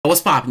What's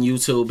poppin'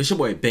 YouTube? It's your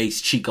boy Bass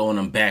Chico and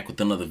I'm back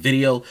with another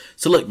video.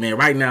 So look, man,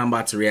 right now I'm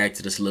about to react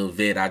to this little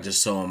vid I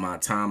just saw on my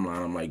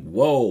timeline. I'm like,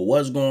 whoa,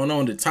 what's going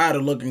on? The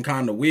title looking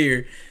kind of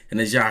weird.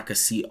 And as y'all can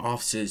see,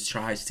 officers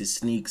tries to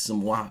sneak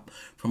some WAP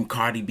from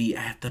Cardi B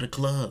after the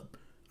club.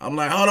 I'm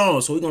like, hold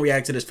on. So we're going to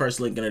react to this first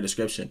link in the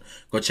description.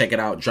 Go check it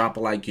out. Drop a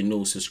like you're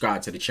new.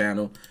 Subscribe to the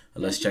channel.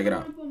 And let's check it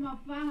out. Put my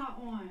faja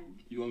on.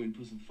 You want me to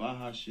put some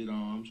faja shit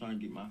on? I'm trying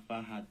to get my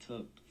faja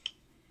tucked.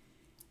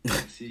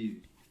 See.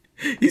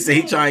 He said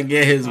he trying to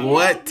get his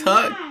what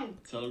tucked?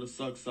 Tell her to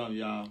suck some,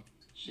 y'all.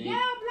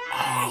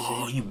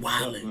 Oh, he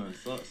wildin'.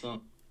 Suck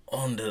some.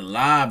 On the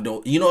live,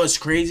 though. You know what's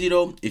crazy,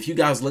 though? If you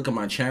guys look at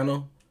my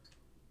channel,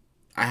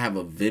 I have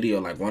a video,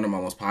 like one of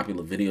my most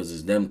popular videos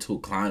is them two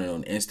clowning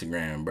on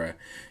Instagram, bruh.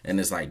 And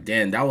it's like,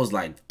 damn, that was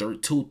like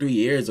 2-3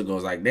 years ago.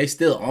 It's like, they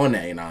still on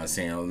that, you know what I'm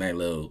saying? On that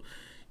little,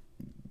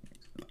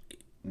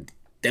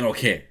 they don't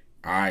care,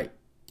 all right?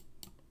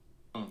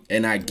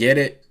 And I get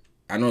it.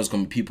 I know it's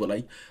going to be people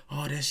like,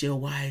 oh, that's your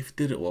wife.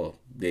 Did it? Well,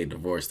 they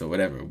divorced or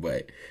whatever.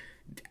 But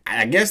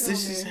I guess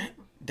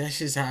that's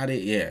just how they,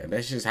 yeah,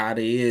 that's just how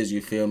they is.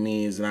 You feel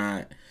me? It's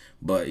not,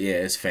 but yeah,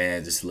 it's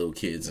fans, it's little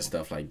kids and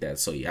stuff like that.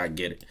 So yeah, I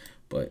get it.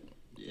 But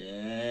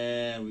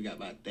yeah, we got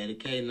about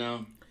 30K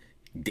now.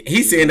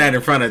 He's saying that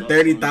in front of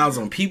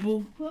 30,000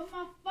 people. Put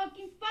my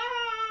fucking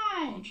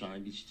faja on. I'm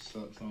trying to get you to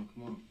suck some.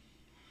 Come on.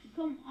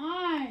 Come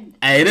on.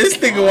 Hey, this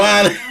nigga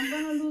wild. I'm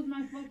going to lose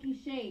my fucking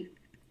shape.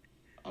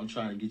 I'm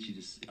trying to get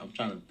you to. I'm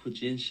trying to put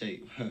you in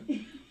shape. Let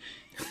me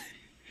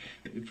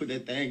put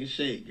that thing in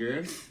shape,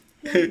 girl.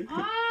 Come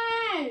on.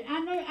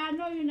 I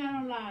know you're not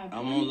on live.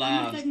 I'm on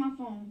live. Check my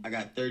phone. I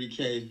got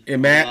 30K. Hey,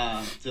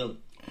 man. Tell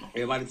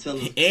everybody tell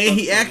her. And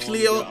he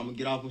actually. I'm gonna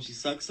get off when she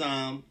sucks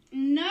some.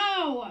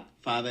 No.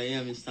 5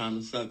 a.m. It's time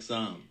to suck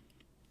some.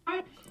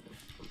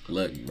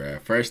 Look, bro.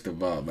 First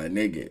of all, my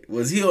nigga,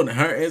 was he on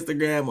her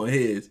Instagram or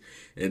his?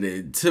 And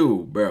then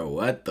two, bro.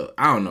 What the?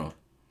 I don't know.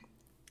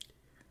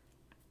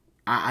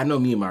 I know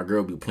me and my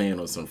girl be playing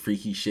on some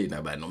freaky shit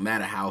now, but no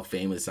matter how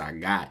famous I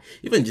got,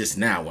 even just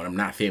now when I'm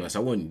not famous, I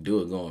wouldn't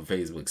do it, go on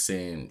Facebook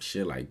saying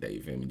shit like that,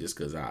 you feel me? Just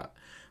because I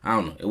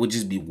don't know. It would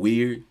just be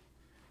weird,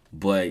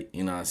 but,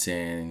 you know what I'm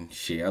saying?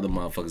 Shit, other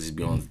motherfuckers just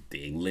be on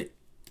they lit,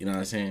 you know what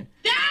I'm saying?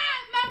 Dad,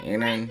 my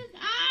and breath is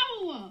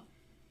out.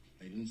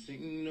 They didn't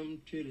sing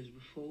them titties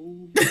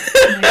before.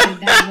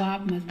 That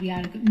WAP must be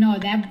out of... No,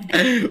 that...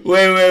 Wait,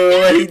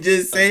 what he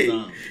just say?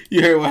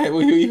 You heard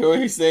what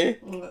he said?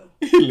 What?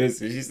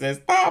 Listen, she says,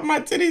 stop,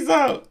 my titties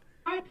out.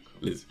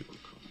 Listen.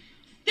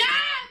 Dad,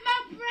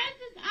 my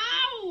breath is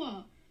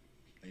out.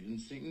 They didn't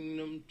sing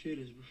them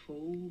titties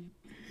before.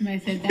 I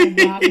said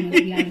that WAP must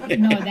be out of...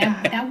 No,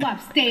 that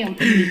WAP stay on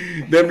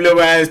me. Them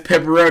little ass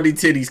pepperoni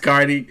titties,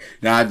 Cardi.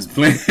 Nah, I'm just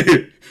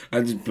playing.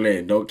 I'm just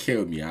playing. Don't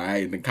kill me, all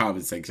right? In the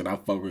comment section, I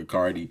fuck with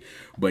Cardi.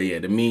 But yeah,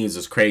 the memes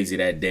was crazy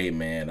that day,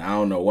 man. I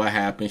don't know what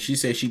happened. She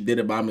said she did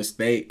it by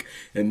mistake.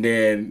 And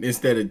then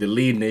instead of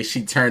deleting it,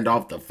 she turned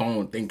off the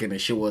phone thinking that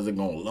shit wasn't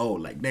going to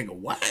load. Like, nigga,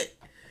 what?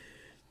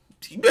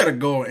 You better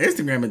go on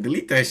Instagram and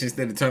delete that shit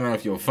instead of turning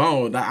off your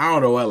phone. I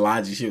don't know what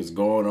logic shit was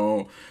going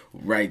on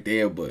right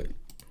there, but...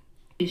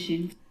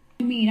 I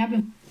mean, I've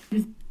been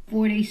this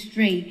 4 days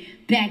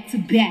straight, back to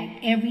back,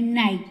 every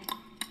night.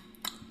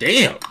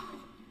 Damn.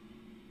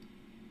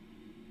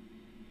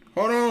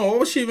 Hold on, what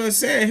was she even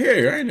saying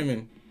here? I ain't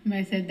even...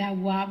 I said that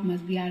WAP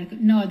must be out of...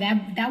 No,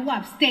 that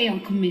WAP stay on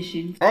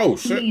commission. Oh,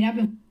 shit. I mean, I've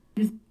been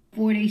this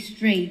 4 days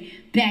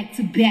straight, back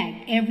to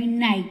back, every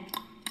night.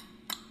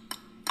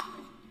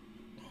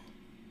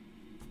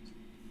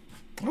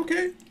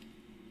 Okay.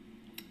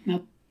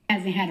 My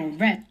hasn't had a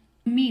rest.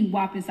 I mean,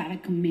 WAP is out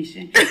of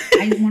commission.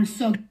 I just want to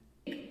suck.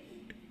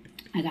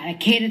 I gotta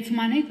cater to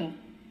my nigga.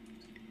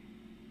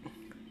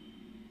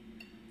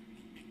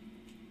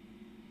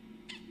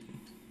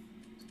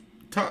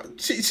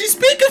 She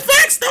speaking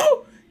facts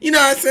though. You know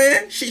what I'm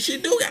saying? She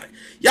do got it.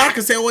 Y'all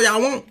can say what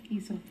y'all want.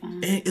 He's so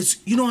fine. And it's,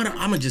 you know what, I'm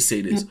gonna just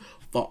say this.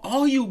 For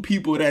all you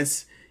people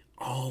that's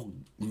all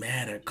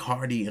mad at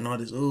Cardi and all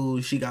this,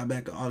 oh, she got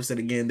back Offset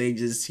again, they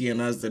just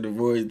seeing us the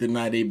divorce, then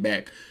now they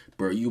back.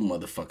 Bro, you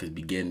motherfuckers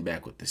be getting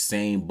back with the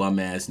same bum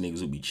ass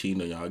niggas who be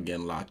cheating on y'all,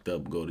 getting locked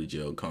up, go to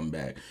jail, come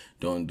back,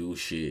 don't do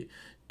shit,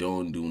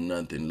 don't do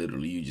nothing.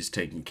 Literally, you just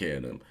taking care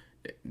of them.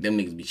 Them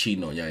niggas be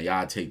cheating on y'all.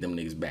 Y'all take them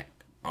niggas back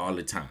all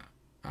the time.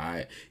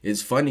 Alright,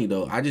 it's funny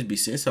though. I just be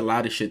seeing a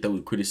lot of shit that we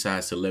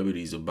criticize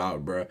celebrities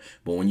about, bro.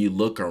 But when you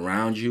look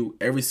around you,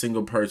 every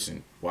single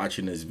person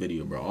watching this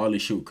video, bro, all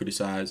this shit we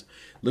criticize,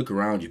 look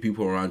around you.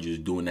 People around you is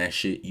doing that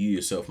shit. You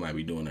yourself might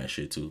be doing that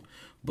shit too.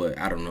 But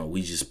I don't know.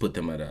 We just put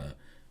them at a,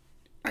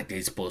 like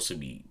they supposed to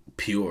be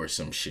pure or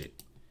some shit.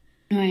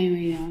 No,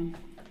 anyway,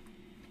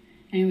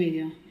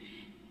 y'all.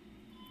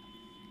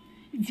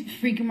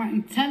 Freaking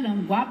Martin, tell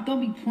them WAP don't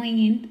be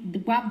playing. The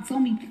WAP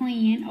don't be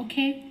playing,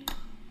 okay?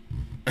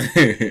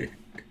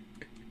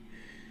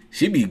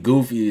 She be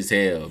goofy as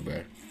hell,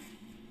 bro.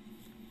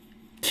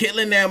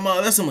 Killing that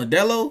mug. That's a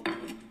Modelo.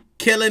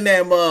 Killing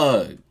that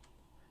mug.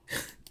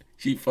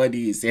 She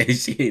funny and said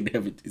she ain't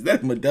never. Is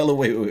that Modelo?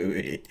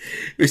 Wait.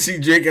 Was she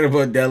drinking a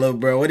Modelo,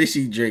 bro? What is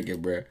she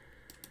drinking, bro?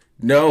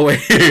 No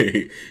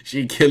way.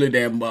 She killing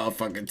that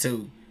motherfucker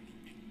too.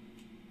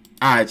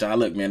 Alright, y'all.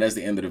 Look, man, that's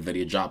the end of the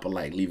video. Drop a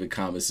like, leave a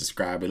comment,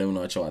 subscribe, and let me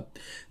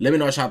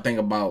know what y'all think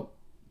about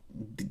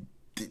the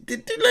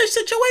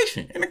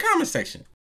situation in the comment section.